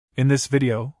In this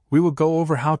video, we will go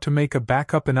over how to make a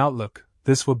backup in Outlook.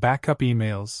 This will back up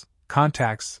emails,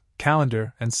 contacts,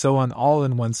 calendar, and so on all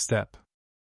in one step.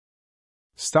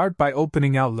 Start by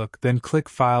opening Outlook, then click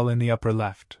File in the upper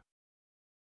left.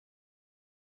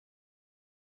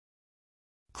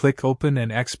 Click Open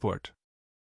and Export.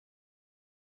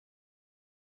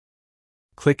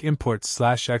 Click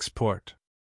Import/Export.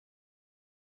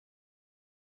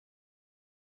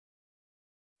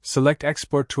 Select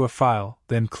Export to a file,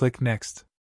 then click Next.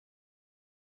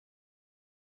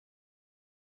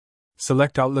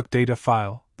 Select Outlook Data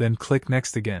File, then click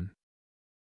Next again.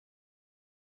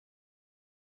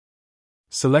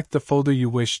 Select the folder you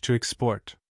wish to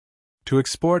export. To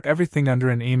export everything under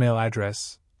an email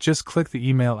address, just click the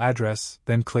email address,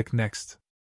 then click Next.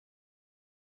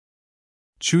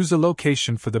 Choose a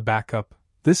location for the backup.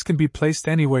 This can be placed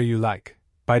anywhere you like.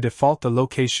 By default, the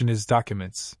location is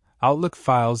Documents, Outlook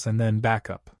Files, and then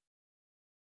Backup.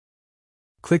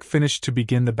 Click Finish to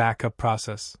begin the backup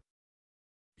process.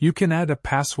 You can add a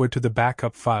password to the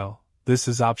backup file. This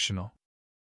is optional.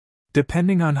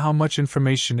 Depending on how much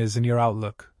information is in your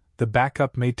Outlook, the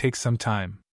backup may take some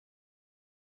time.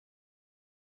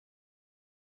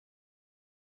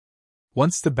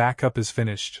 Once the backup is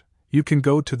finished, you can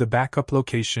go to the backup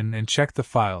location and check the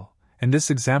file. In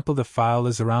this example, the file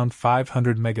is around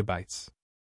 500 megabytes.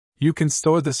 You can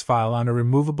store this file on a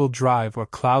removable drive or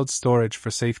cloud storage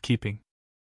for safekeeping.